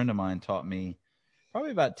that's a friend of mine taught me probably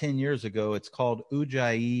about 10 years ago, it's called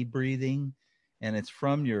Ujjayi breathing, and it's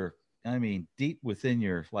from deep within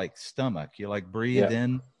your stomach. You breathe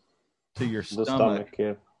in to your stomach,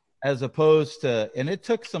 as opposed to, and it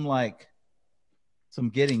took some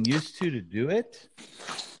getting used to do it.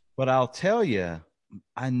 But I'll tell you,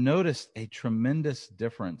 I noticed a tremendous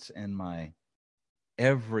difference in my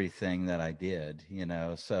everything that I did,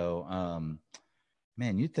 so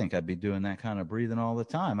man, you'd think I'd be doing that kind of breathing all the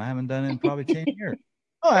time. I haven't done it in probably 10 years.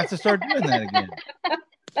 I have to start doing that again.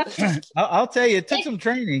 I'll tell you, it took some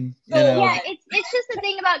training. Yeah, it's just the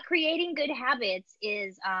thing about creating good habits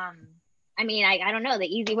is, I don't know, the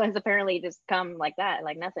easy ones apparently just come like that,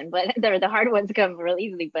 like nothing, but the hard ones come real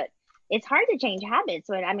easily. But it's hard to change habits.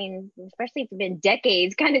 So especially if it's been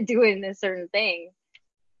decades kind of doing this certain thing.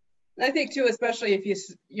 I think too, especially if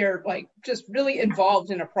you're just really involved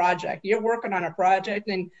in a project, you're working on a project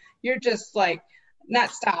and you're just not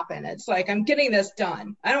stopping. It's I'm getting this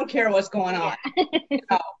done. I don't care what's going on.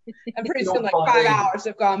 And pretty soon 5 hours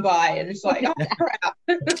have gone by and it's oh crap.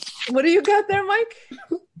 What do you got there, Mike?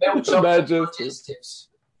 Digestives.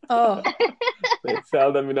 Oh, they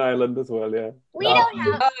sell them in Ireland as well. Yeah. We don't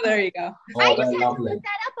have. Oh, there you go. I just had to look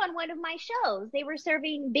that up on one of my shows. They were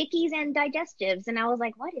serving Bickies and digestives, and I was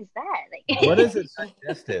like, "What is that?" What is it?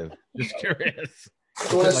 Digestive? Just curious.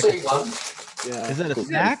 You want to see one? Yeah. Is it a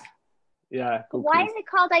snack? Yeah. Why is it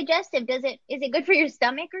called digestive? Is it good for your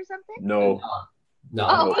stomach or something? No. No.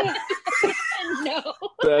 Oh. No.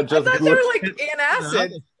 They're just I thought good. they were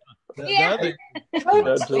antacid. Yeah.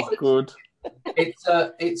 They're just good. It's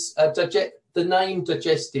the name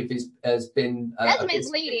digestive has been That's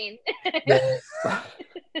misleading.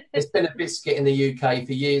 It's been a biscuit in the UK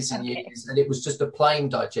for years and years, and it was just a plain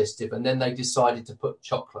digestive, and then they decided to put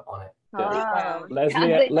chocolate on it. Yeah. Oh.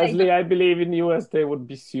 Leslie, I believe in the US they would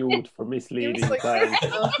be sued for misleading clients.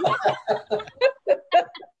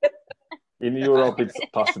 In Europe, it's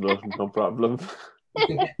possible, no problem. You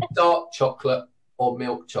can get dark chocolate or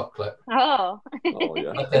milk chocolate. Oh. Oh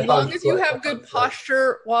yeah. As long as you have good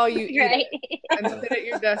posture while you eat Right. it and sit at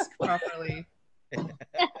your desk properly.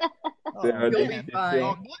 Yeah, You'll be fine.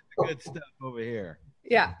 All good stuff over here.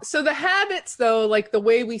 Yeah. So the habits, though, the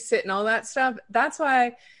way we sit and all that stuff, that's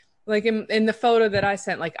why, in the photo that I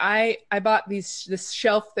sent, I bought this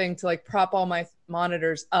shelf thing to prop all my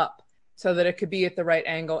monitors up so that it could be at the right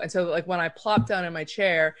angle. And so when I plop down in my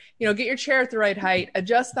chair, get your chair at the right height,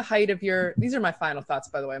 adjust the height of these are my final thoughts,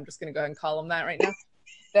 by the way. I'm just going to go ahead and call them that right now.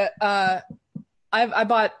 That I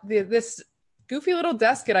bought this goofy little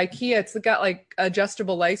desk at IKEA. It's got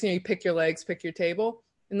adjustable legs. You pick your legs, pick your table,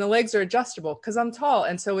 and the legs are adjustable because I'm tall.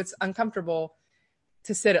 And so it's uncomfortable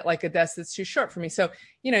to sit at a desk that's too short for me. So,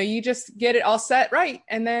 you just get it all set right.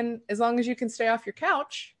 And then as long as you can stay off your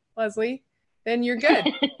couch, Leslie, then you're good.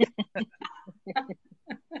 And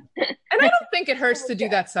I don't think it hurts to do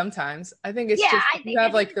that sometimes. I think it's just you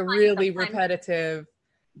have the really repetitive.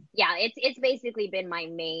 Yeah, it's basically been my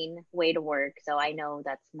main way to work. So I know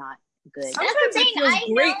that's not good. Sometimes it feels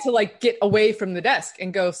great to get away from the desk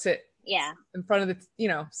and go sit in front of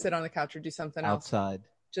the, sit on the couch or do something else. Outside.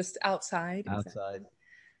 Just outside. Outside.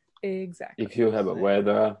 Exactly. If you have a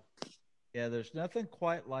weather. Yeah, there's nothing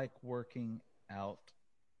quite like working out,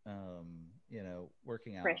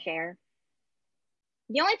 working out. Fresh air.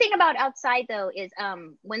 The only thing about outside though is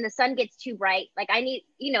when the sun gets too bright, I need,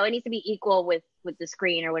 it needs to be equal with the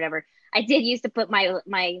screen or whatever. I did used to put my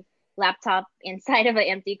laptop inside of an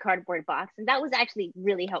empty cardboard box, and that was actually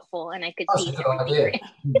really helpful, and I could see everything.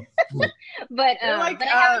 But I have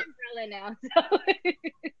an umbrella now. So.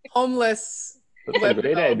 Homeless. That's a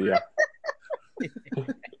great idea.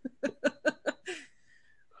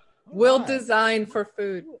 Will design for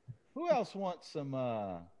food. Who else wants some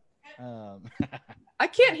I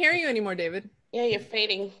can't hear you anymore, David. Yeah, you're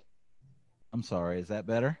fading. I'm sorry, is that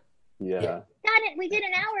better? Yeah. Got it. We did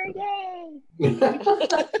an hour. Yay.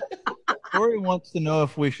 Corey wants to know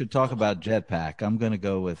if we should talk about Jetpack. I'm going to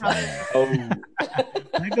go with that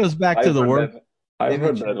goes back to the work. I've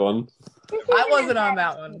heard that one. I wasn't on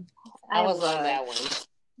that one. I was on that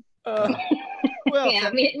one. Well, yeah,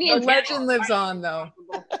 me the legend lives on, though.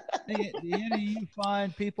 Do you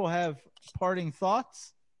find people have parting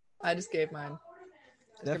thoughts? I just gave mine.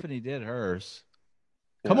 Stephanie did hers.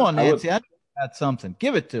 Come on, Nancy. I had something.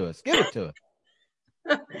 Give it to us. Give it to us.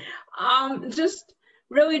 Just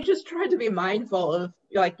really just try to be mindful of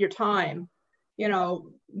like your time. You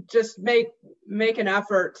know, just make an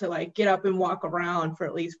effort to like get up and walk around for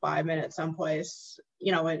at least 5 minutes someplace,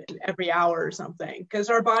 you know, every hour or something, because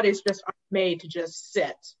our bodies just aren't made to just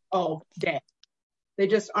sit all day. They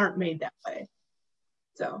just aren't made that way.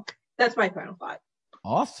 So that's my final thought.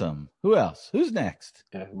 Awesome. Who else? Who's next?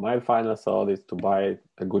 Yeah, my final thought is to buy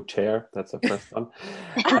a good chair. That's the first one.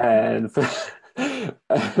 And for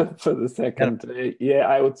the second, yeah,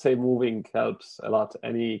 I would say moving helps a lot.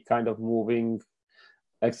 Any kind of moving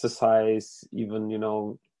exercise, even, you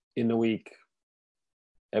know, in a week,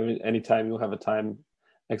 anytime you have a time,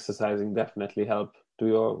 exercising definitely help to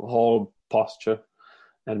your whole posture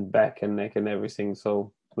and back and neck and everything.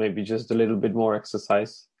 So maybe just a little bit more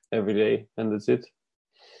exercise every day, and that's it.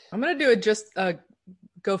 I'm gonna do a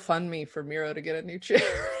GoFundMe for Miro to get a new chair.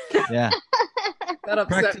 Yeah. That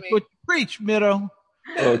upset me. Preach, Miro.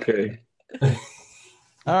 Okay. All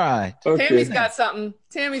right. Okay. Tammy's got something.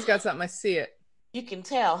 I see it. You can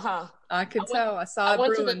tell, huh? I can tell. I saw it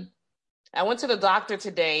brewing. I went to the doctor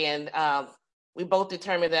today, and we both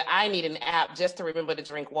determined that I need an app just to remember to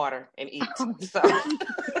drink water and eat.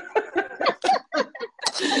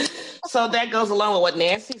 So that goes along with what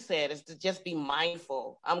Nancy said, is to just be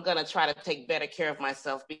mindful. I'm going to try to take better care of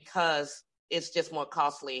myself, because it's just more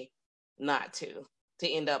costly not to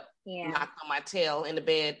end up knocked on my tail in the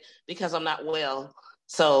bed because I'm not well.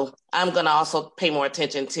 So I'm going to also pay more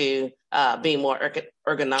attention to being more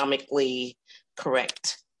ergonomically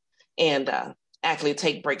correct, and actually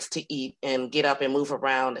take breaks to eat and get up and move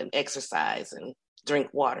around and exercise and drink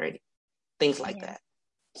water and things like that.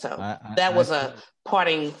 So that was a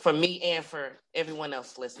parting for me and for everyone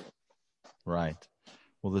else listening. Right.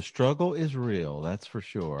 Well, the struggle is real. That's for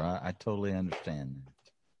sure. I totally understand that.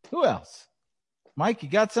 Who else? Mike, you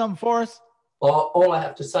got something for us? Well, all I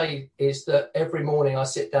have to say is that every morning I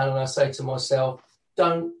sit down and I say to myself,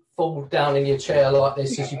 don't fall down in your chair like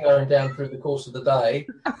this as you're going down through the course of the day.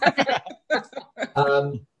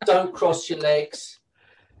 Don't cross your legs.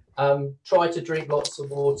 Try to drink lots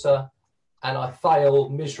of water. And I fail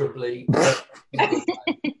miserably.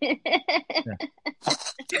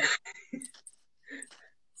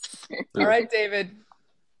 All right, David.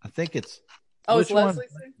 I think it's. Oh, it's Leslie.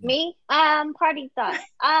 Me? Party thought.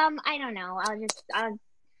 I don't know.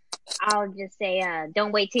 I'll just say,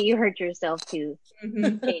 don't wait till you hurt yourself to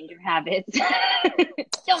change your habits.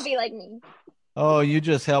 Don't be like me. Oh, you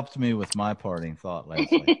just helped me with my parting thought,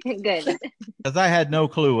 Leslie. Good. Because I had no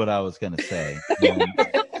clue what I was going to say.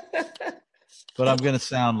 But I'm going to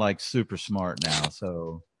sound like super smart now.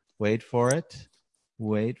 So wait for it.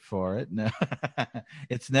 No,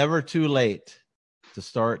 it's never too late to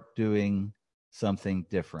start doing something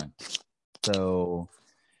different. So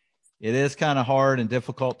it is kind of hard and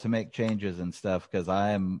difficult to make changes and stuff, because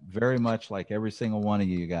I am very much like every single one of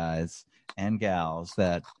you guys and gals,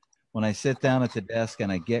 that when I sit down at the desk and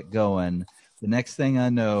I get going, the next thing I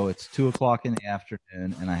know, it's 2:00 in the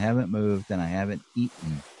afternoon and I haven't moved and I haven't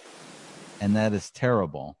eaten. And that is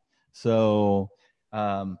terrible. So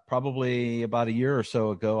probably about a year or so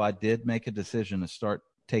ago, I did make a decision to start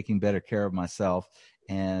taking better care of myself.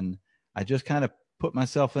 And I just kind of put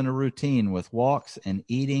myself in a routine with walks and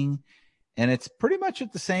eating. And it's pretty much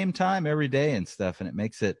at the same time every day and stuff. And it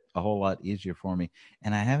makes it a whole lot easier for me.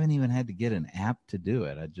 And I haven't even had to get an app to do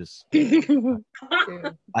it. I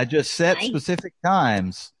just set specific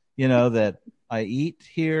times, you know, that I eat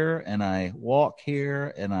here and I walk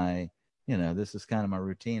here and this is kind of my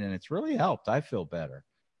routine, and it's really helped. I feel better.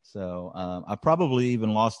 So I probably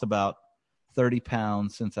even lost about 30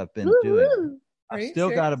 pounds since I've been doing it. I've still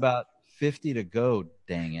got about 50 to go,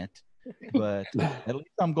 dang it. But at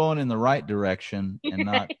least I'm going in the right direction and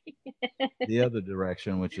not the other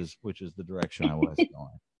direction, which is the direction I was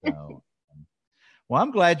going. So, well,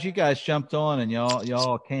 I'm glad you guys jumped on and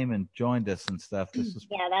y'all came and joined us and stuff. This was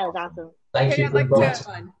that was awesome. Thank you.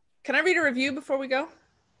 Can I read a review before we go?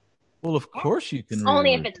 Well, of course you can.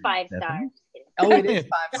 Only if it's 5 stars. Oh, it is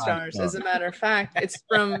 5 stars. As a matter of fact, it's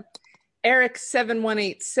from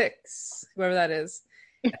Eric7186, whoever that is.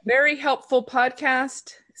 Very helpful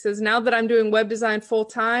podcast. It says, now that I'm doing web design full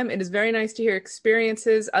time, it is very nice to hear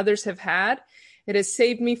experiences others have had. It has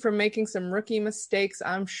saved me from making some rookie mistakes,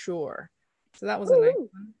 I'm sure. So that was a nice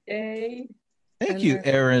one. Yay. Thank you,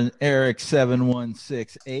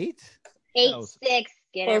 Eric7168. 86.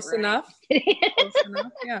 Get Close enough. Close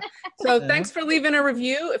enough. Yeah. So thanks for leaving a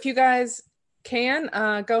review. If you guys can,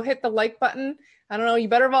 go hit the like button. I don't know. You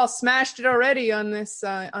better have all smashed it already on this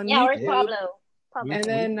on YouTube. Where's Pablo? And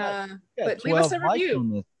then, but leave us a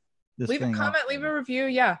review. Leave a comment. Leave a review.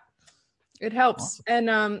 Yeah. It helps. And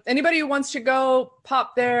anybody who wants to go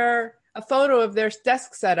pop a photo of their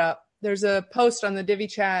desk setup, there's a post on the Divi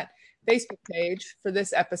Chat Facebook page for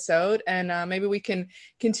this episode, and maybe we can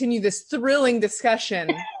continue this thrilling discussion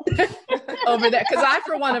over that, because I,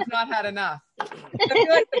 for one, have not had enough. I feel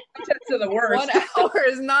like the contents are the worst. 1 hour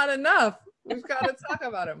is not enough. We've got to talk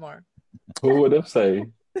about it more. Who would have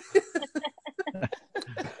said?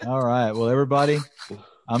 All right. Well, everybody,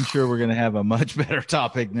 I'm sure we're going to have a much better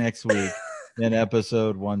topic next week than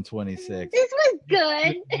episode 126. This was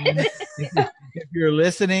good. If you're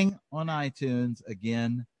listening on iTunes,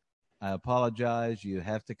 again, I apologize. You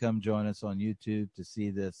have to come join us on YouTube to see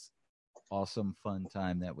this awesome, fun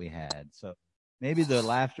time that we had. So maybe the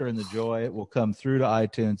laughter and the joy will come through to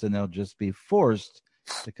iTunes, and they'll just be forced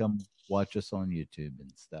to come watch us on YouTube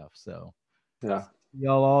and stuff. So yeah, see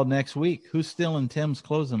y'all all next week. Who's still in Tim's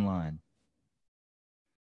closing line?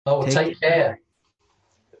 Oh, take care.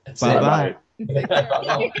 Bye-bye.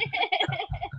 Bye-bye.